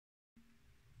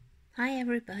Hi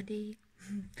everybody.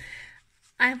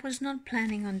 I was not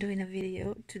planning on doing a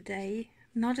video today,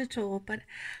 not at all, but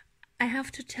I have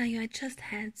to tell you I just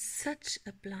had such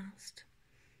a blast.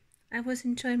 I was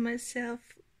enjoying myself.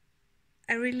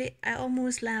 I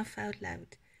almost laugh out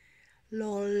loud.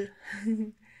 Lol.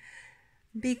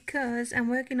 Because I'm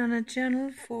working on a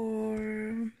journal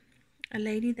for a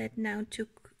lady that now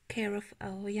took care of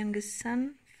our youngest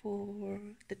son for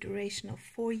the duration of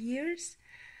 4 years.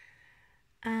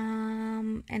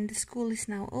 And the school is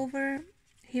now over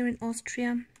here in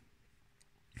Austria,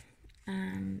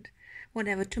 and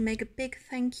whatever, to make a big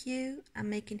thank you, I'm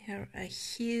making her a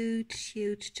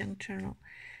huge junk journal,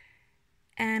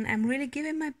 and I'm really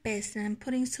giving my best, and I'm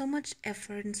putting so much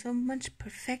effort and so much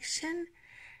perfection.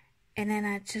 And then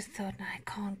I just thought, no, I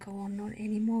can't go on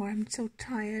anymore, I'm so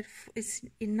tired, it's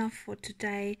enough for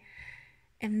today.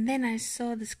 And then I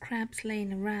saw the scraps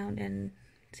laying around and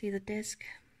see the desk.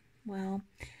 Well,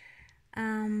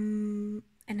 and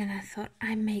then I thought,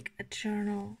 I make a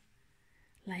journal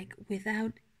like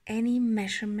without any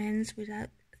measurements, without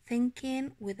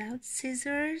thinking, without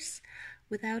scissors,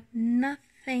 without nothing.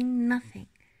 And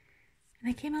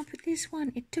I came up with this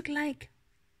one. It took like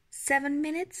 7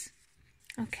 minutes.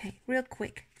 Okay, real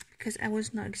quick, because I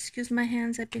was not, excuse my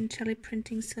hands, I've been jelly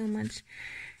printing so much.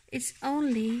 It's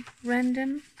only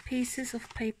random pieces of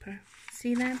paper.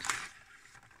 See that?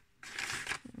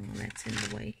 Oh, that's in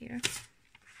the way here.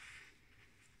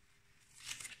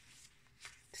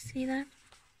 See that?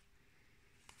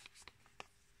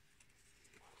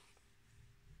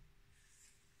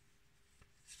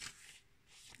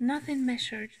 Nothing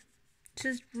measured,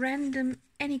 just random,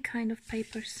 any kind of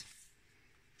papers.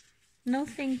 No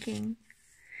thinking,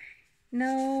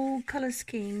 no color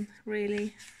scheme,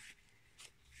 really.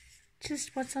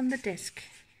 Just what's on the desk.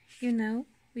 You know,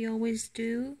 we always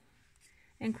do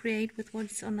and create with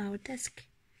what's on our desk.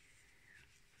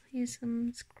 Here's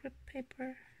some script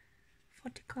paper,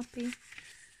 photocopy.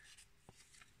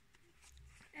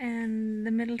 And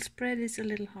the middle spread is a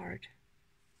little hard.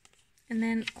 And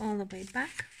then all the way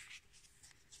back,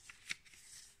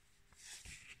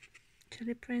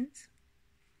 jelly prints,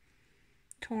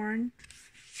 torn,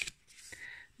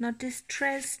 not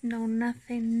distressed, no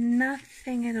nothing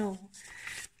at all.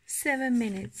 7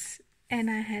 minutes, and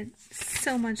I had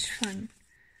so much fun.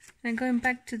 And going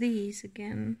back to these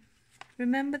again,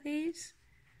 remember these?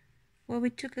 Where we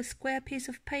took a square piece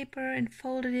of paper and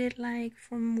folded it like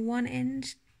from one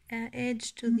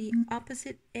edge to the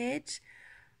opposite edge,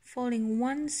 folding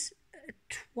once,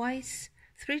 twice,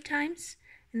 3 times,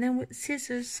 and then with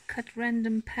scissors cut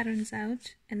random patterns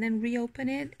out and then reopen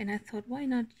it. And I thought, why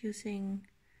not using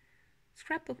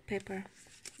scrapbook paper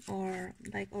or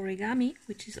like origami,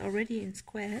 which is already in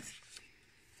squares.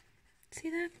 See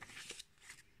that?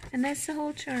 And that's the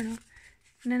whole journal.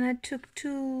 And then I took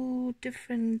 2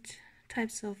 different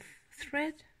types of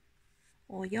thread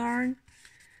or yarn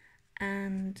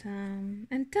and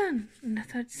done. And I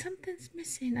thought, something's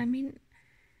missing. I mean,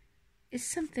 is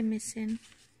something missing?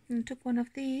 And I took one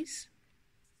of these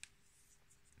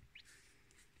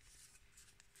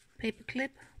paper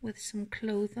clip with some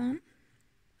cloth on,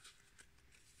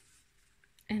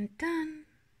 and done.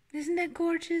 Isn't that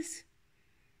gorgeous?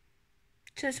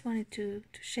 Just wanted to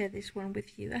share this one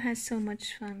with you. I had so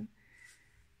much fun.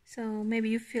 So maybe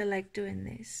you feel like doing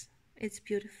this. It's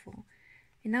beautiful.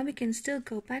 And now we can still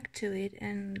go back to it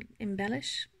and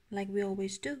embellish like we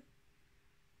always do.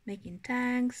 Making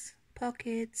tags,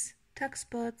 pockets, tuck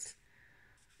spots,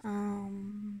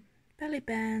 belly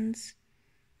bands,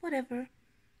 whatever.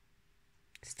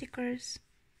 Stickers.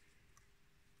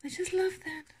 I just love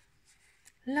that.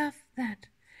 Love that.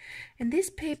 And this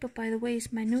paper, by the way,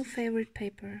 is my new favorite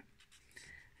paper.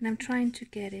 And I'm trying to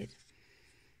get it.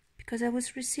 Because I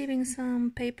was receiving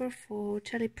some paper for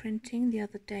jelly printing the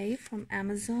other day from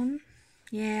Amazon.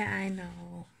 Yeah, I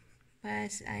know.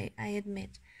 But I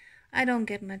admit, I don't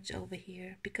get much over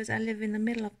here. Because I live in the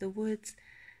middle of the woods.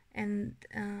 And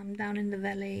down in the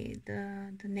valley,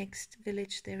 the next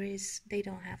village they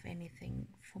don't have anything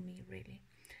for me, really.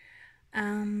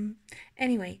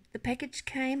 Anyway, the package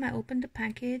came. I opened the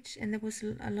package and there was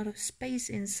a lot of space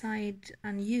inside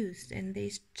unused, and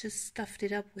they just stuffed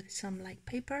it up with some like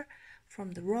paper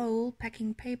from the roll,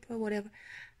 packing paper, whatever.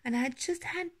 And I just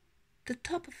had the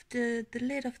top of the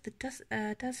lid of the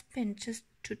dustbin just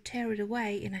to tear it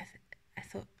away, and I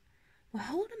thought, well,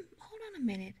 hold on a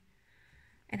minute.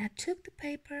 And I took the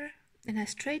paper and I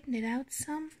straightened it out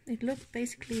some. It looked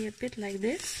basically a bit like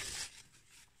this.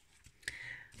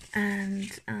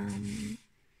 And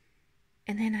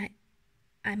then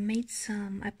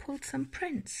I pulled some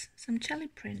prints, some jelly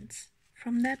prints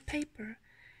from that paper,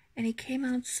 and it came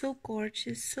out so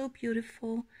gorgeous, so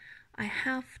beautiful. I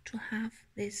have to have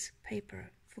this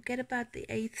paper. Forget about the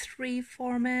A3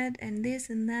 format and this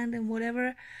and that and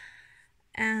whatever.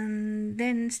 And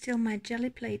then still my jelly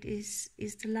plate is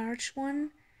the large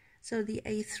one, so the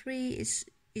A3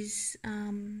 is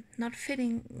not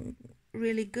fitting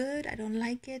really good. I don't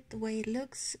like it the way it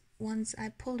looks once I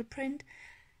pull the print.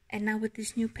 And now with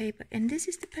this new paper, and this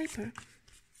is the paper,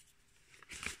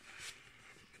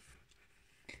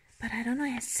 but I don't know,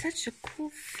 it has such a cool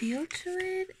feel to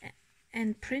it,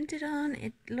 and printed on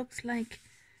it looks like,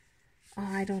 oh,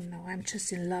 I don't know, I'm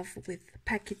just in love with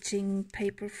packaging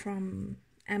paper from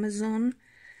Amazon.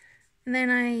 And then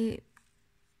I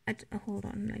hold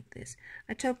on, like this.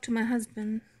 I talked to my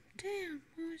husband. Damn,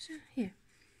 what was it? Here.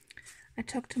 I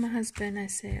talked to my husband. I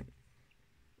said,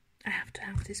 I have to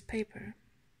have this paper.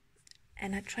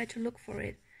 And I tried to look for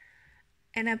it.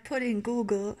 And I put in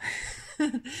Google,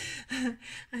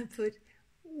 I put,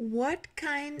 what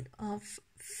kind of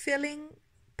filling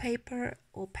paper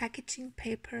or packaging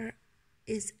paper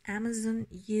is Amazon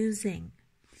using?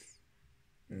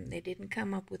 They didn't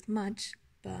come up with much,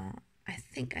 but I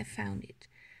think I found it.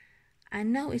 I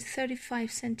know it's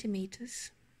 35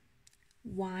 centimeters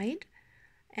wide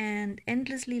and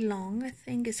endlessly long. I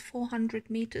think is 400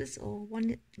 meters, or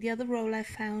the other roll I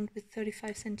found with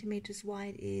 35 centimeters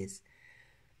wide is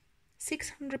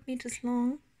 600 meters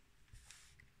long.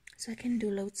 So I can do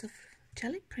loads of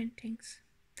jelly printings.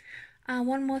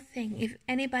 One more thing, if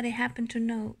anybody happened to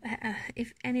know,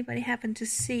 if anybody happened to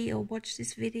see or watch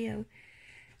this video,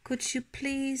 could you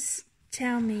please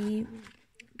tell me,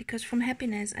 because from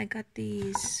Happiness I got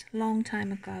these long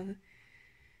time ago,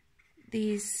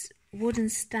 these wooden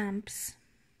stamps,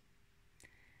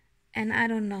 and I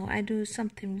don't know, I do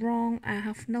something wrong, I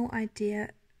have no idea,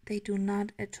 they do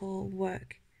not at all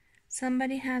work.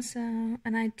 Somebody has an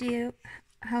idea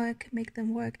how I can make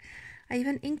them work. I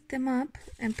even inked them up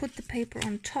and put the paper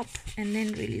on top and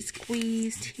then really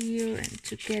squeezed here and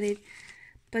to get it,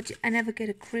 but I never get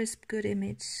a crisp good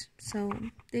image. So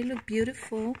they look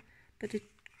beautiful, but it's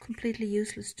completely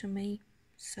useless to me.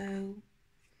 So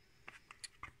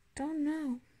don't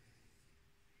know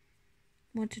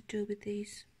what to do with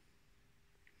these.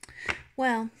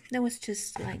 Well, that was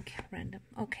just like random.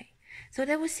 Okay, so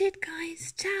that was it,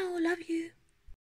 guys. Ciao, love you.